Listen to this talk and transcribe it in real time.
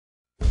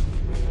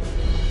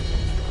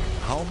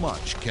How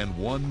much can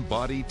one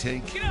body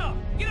take? Get up!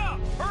 Get up!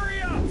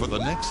 Hurry up! For the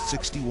next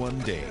 61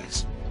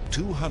 days,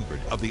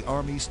 200 of the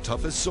Army's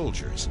toughest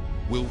soldiers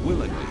will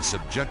willingly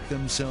subject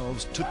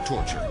themselves to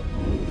torture.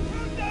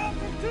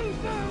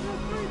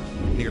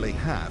 Nearly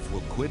half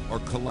will quit or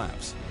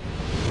collapse.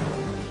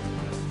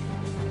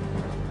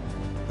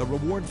 The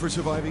reward for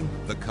surviving?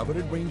 The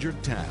coveted Ranger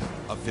tab,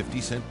 a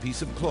 50-cent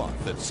piece of cloth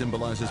that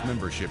symbolizes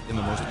membership in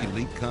the most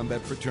elite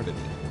combat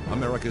fraternity,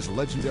 America's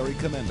legendary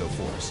commando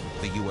force,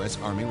 the U.S.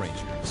 Army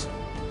Rangers.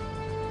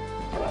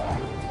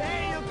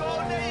 There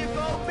you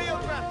go,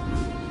 field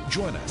rep.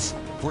 Join us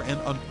for an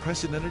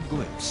unprecedented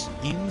glimpse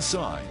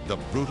inside the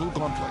brutal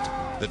gauntlet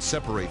that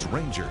separates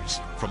Rangers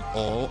from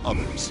all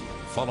others,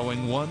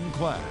 following one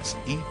class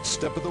each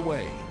step of the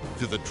way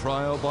to the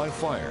trial by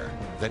fire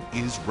that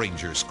is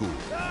Ranger School.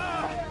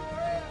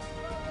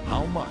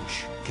 How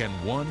much can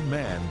one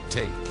man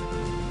take?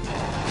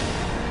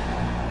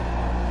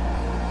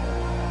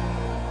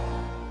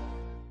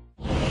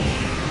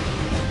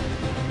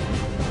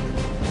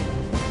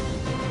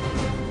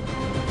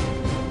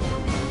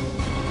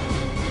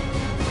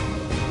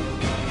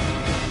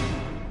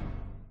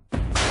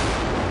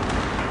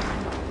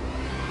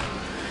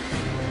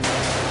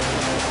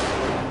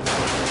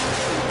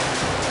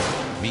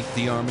 Meet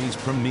the Army's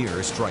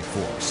premier strike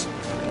force.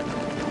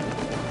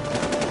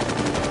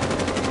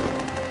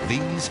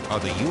 These are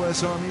the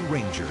U.S. Army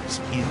Rangers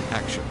in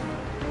action.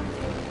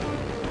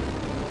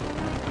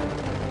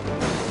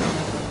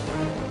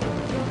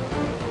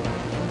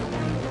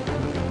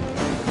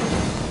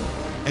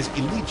 As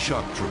elite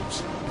shock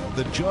troops,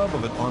 the job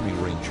of an Army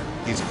Ranger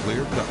is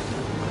clear-cut.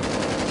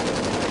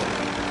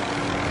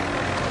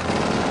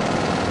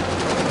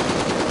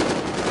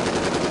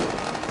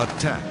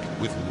 Attack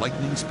with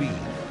lightning speed,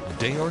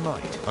 day or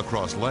night,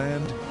 across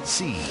land,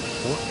 sea,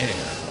 or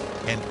air,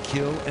 and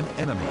kill an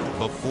enemy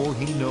before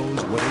he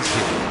knows what is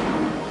hidden.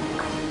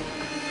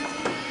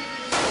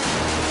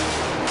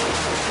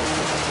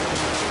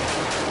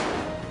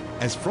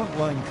 As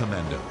frontline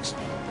commandos,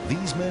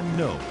 these men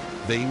know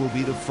they will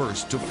be the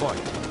first to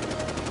fight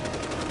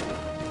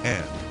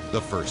and the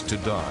first to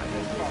die.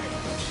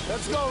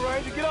 Let's go,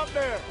 Ranger. Get up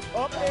there.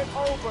 Up and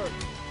over.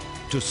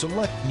 To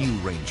select new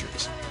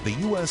Rangers, the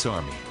U.S.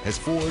 Army has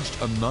forged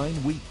a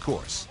 9-week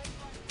course,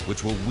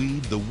 which will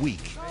weed the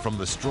weak from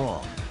the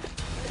strong,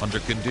 under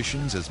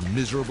conditions as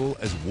miserable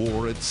as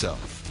war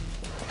itself.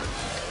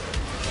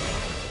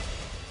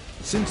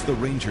 Since the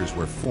Rangers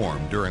were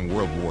formed during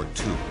World War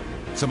II,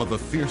 some of the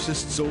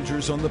fiercest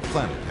soldiers on the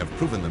planet have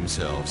proven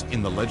themselves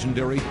in the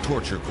legendary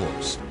torture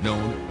course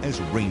known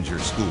as Ranger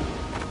School.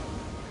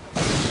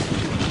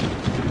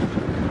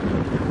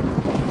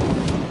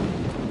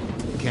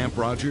 Camp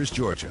Rogers,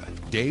 Georgia,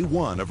 day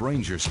 1 of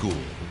Ranger School,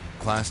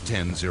 Class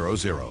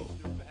 1000.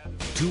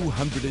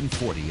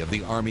 240 of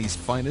the Army's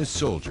finest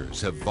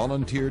soldiers have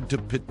volunteered to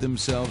pit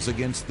themselves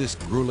against this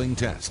grueling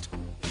test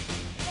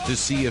to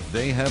see if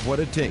they have what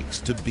it takes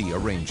to be a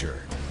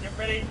Ranger. Get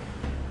ready,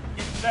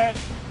 get set,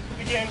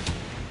 begin.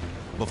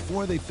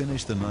 Before they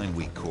finish the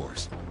 9-week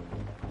course,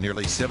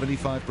 nearly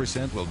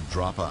 75% will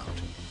drop out,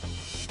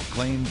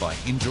 claimed by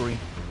injury,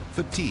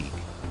 fatigue,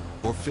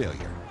 or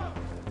failure.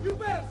 You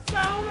better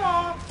sound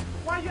off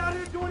while you're out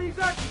here doing these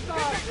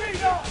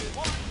exercises.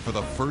 For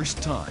the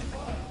first time,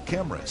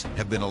 cameras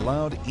have been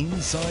allowed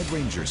inside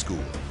Ranger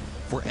School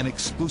for an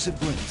exclusive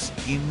glimpse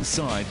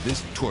inside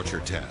this torture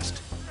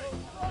test.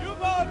 You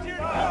volunteered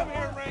to come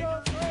here,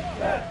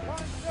 Ranger.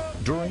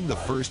 During the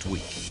first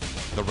week,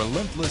 the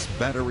relentless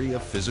battery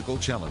of physical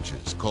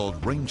challenges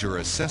called Ranger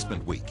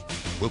Assessment Week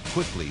will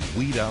quickly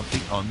weed out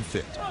the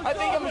unfit. I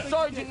think I'm a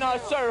sergeant now,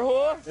 sir,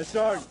 whore. Yes,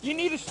 Sergeant. You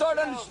need to start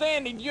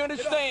understanding. Do you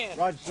understand?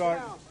 Roger,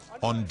 Sergeant.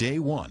 On day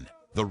 1,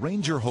 the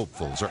Ranger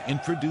hopefuls are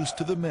introduced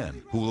to the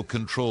men who will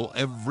control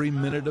every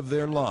minute of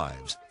their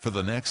lives for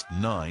the next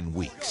 9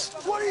 weeks.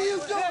 What are you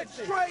doing?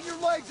 Straighten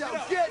your legs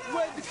out. Get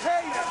with the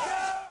cadence.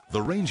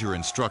 The Ranger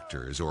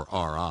instructors, or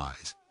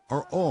RIs,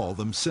 are all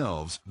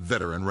themselves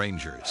veteran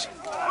Rangers.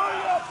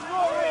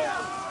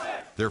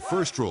 Their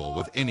first role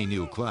with any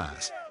new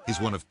class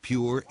is one of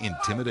pure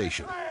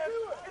intimidation.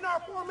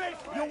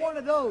 You're one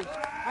of those.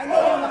 I know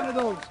you're one of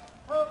those.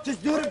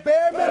 Just do the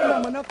bare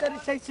minimum, enough that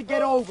it takes to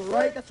get over,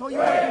 right? That's all you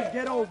want to do is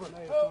get over.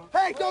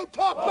 Hey, don't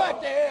talk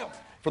back to him.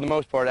 For the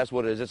most part, that's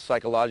what it is. It's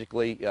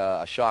psychologically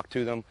a shock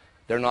to them.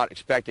 They're not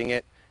expecting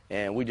it,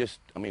 and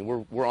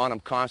we're on them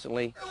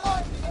constantly.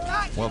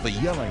 While the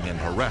yelling and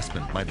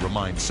harassment might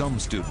remind some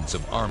students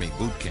of Army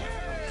boot camp,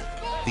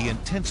 the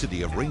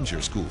intensity of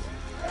Ranger School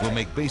will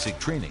make basic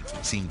training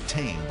seem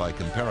tame by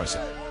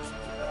comparison.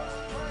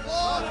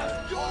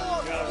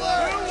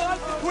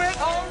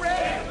 Quit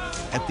already.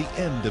 At the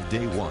end of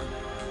day 1,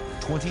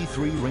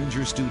 23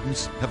 Ranger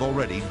students have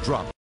already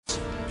dropped.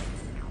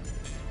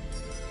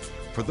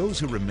 For those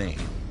who remain,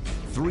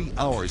 3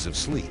 hours of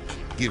sleep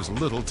gives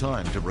little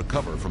time to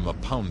recover from the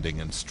pounding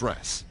and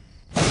stress.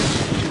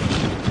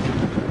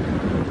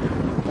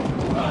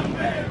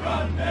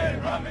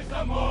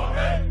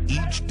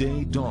 Each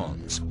day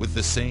dawns with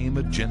the same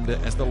agenda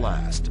as the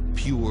last,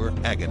 pure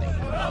agony.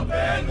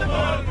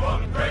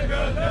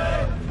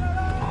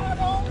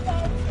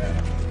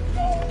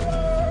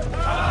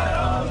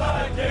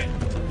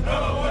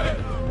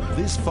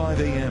 This 5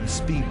 a.m.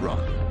 speed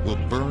run will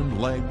burn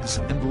legs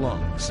and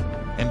lungs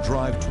and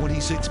drive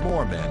 26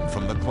 more men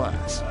from the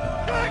class.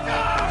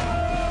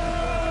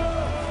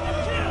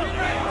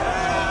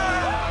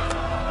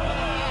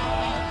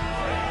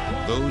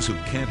 Those who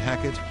can't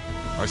hack it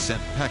are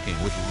sent packing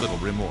with little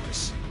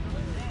remorse.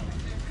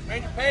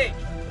 Ranger Page,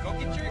 go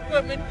get your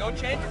equipment, go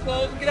change your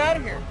clothes, and get out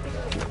of here.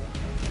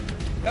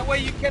 That way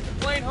you kept the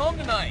plane home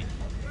tonight.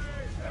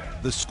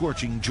 The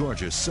scorching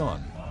Georgia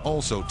sun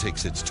also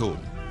takes its toll.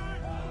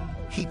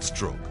 Heat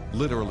stroke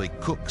literally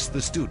cooks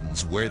the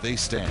students where they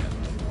stand.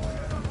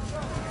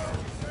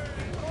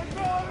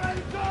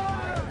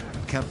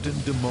 Captain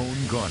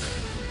Damone Garner,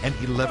 an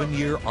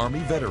 11-year Army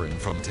veteran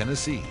from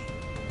Tennessee,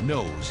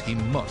 knows he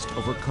must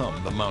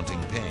overcome the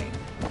mounting pain.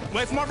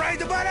 Wait for my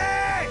Ranger buddy!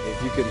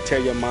 If you can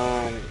tell your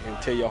mind and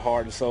tell your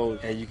heart and soul,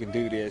 and you can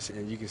do this,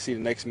 and you can see the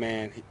next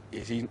man,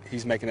 if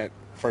he's making that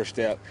first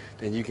step,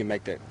 then you can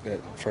make that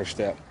first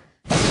step.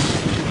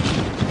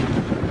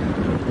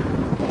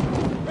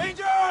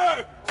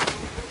 Ranger!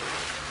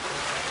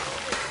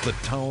 The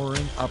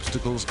towering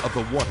obstacles of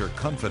the water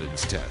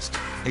confidence test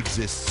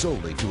exist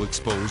solely to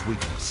expose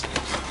weakness.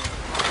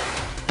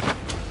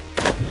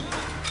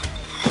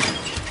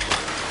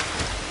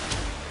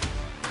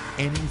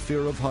 Any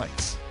fear of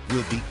heights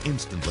will be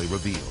instantly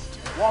revealed.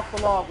 Walk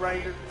the log,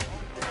 Ranger.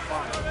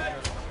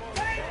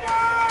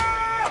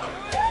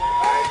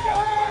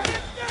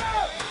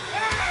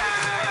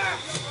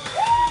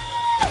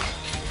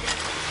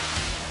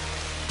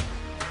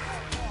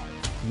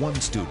 One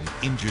student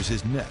injures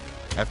his neck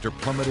after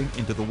plummeting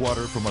into the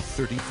water from a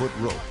 30-foot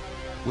rope.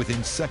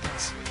 Within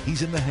seconds,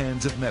 he's in the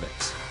hands of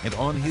medics and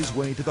on his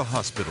way to the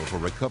hospital for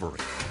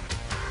recovery.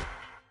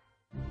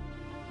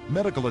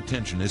 Medical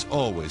attention is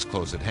always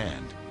close at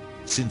hand,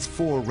 since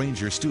 4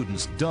 Ranger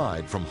students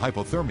died from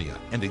hypothermia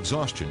and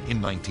exhaustion in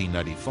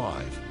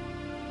 1995.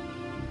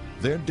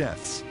 Their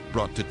deaths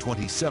brought to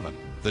 27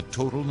 the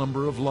total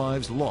number of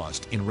lives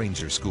lost in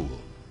Ranger School.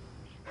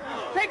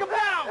 Take him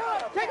down!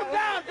 Take him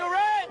down,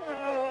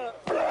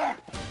 Durant!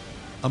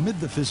 Amid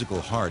the physical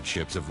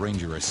hardships of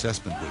Ranger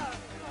Assessment Week,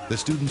 the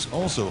students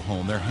also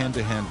hone their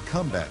hand-to-hand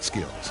combat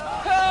skills.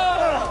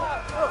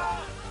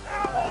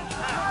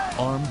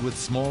 Armed with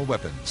small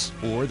weapons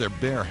or their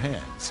bare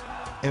hands,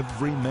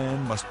 every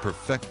man must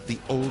perfect the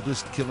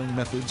oldest killing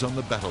methods on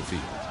the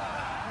battlefield.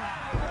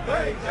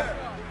 Ranger!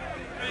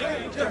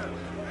 Ranger!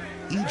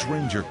 Each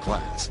Ranger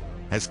class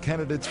has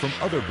candidates from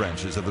other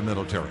branches of the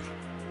military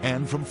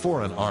and from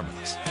foreign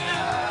armies.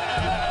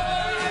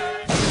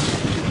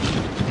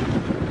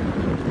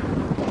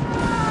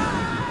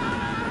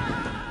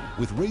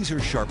 With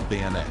razor-sharp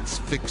bayonets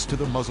fixed to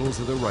the muzzles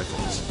of their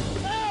rifles,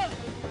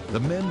 the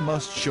men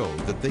must show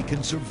that they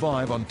can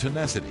survive on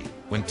tenacity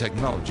when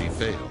technology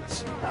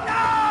fails.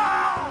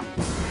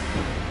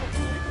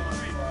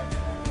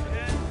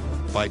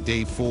 By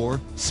day 4,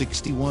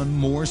 61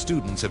 more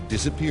students have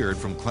disappeared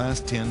from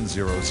Class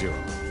 10-00.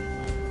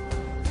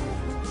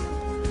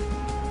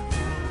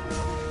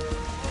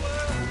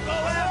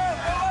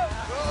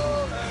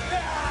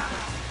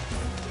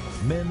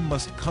 Men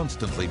must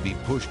constantly be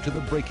pushed to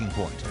the breaking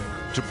point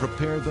to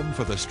prepare them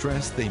for the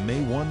stress they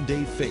may one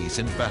day face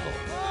in battle.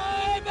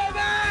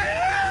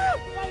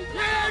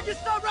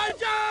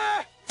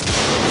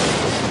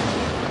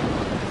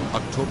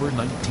 October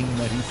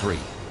 1993.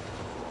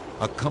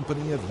 A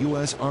company of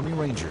U.S. Army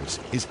Rangers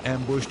is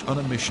ambushed on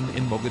a mission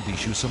in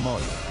Mogadishu,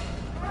 Somalia.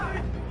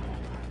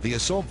 The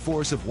assault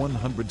force of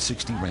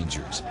 160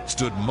 Rangers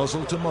stood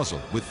muzzle to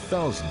muzzle with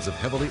thousands of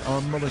heavily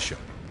armed militia.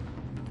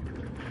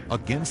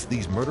 Against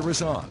these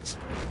murderous odds,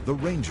 the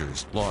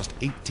Rangers lost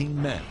 18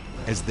 men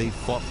as they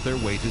fought their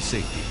way to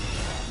safety.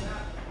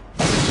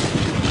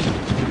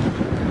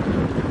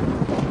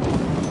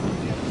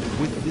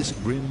 With this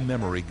grim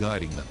memory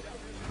guiding them,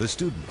 the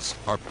students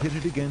are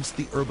pitted against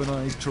the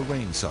urbanized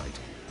terrain site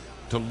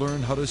to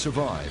learn how to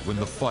survive when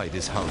the fight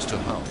is house to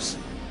house.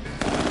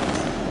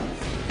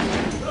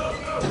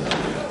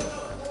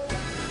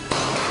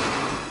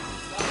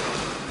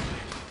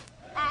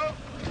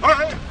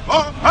 Hey!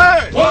 Oh,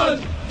 hey! 1,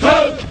 2,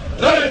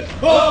 3,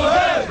 4,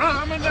 hey!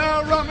 Run me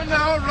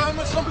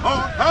now, some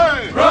more.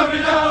 Hey! Run me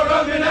now,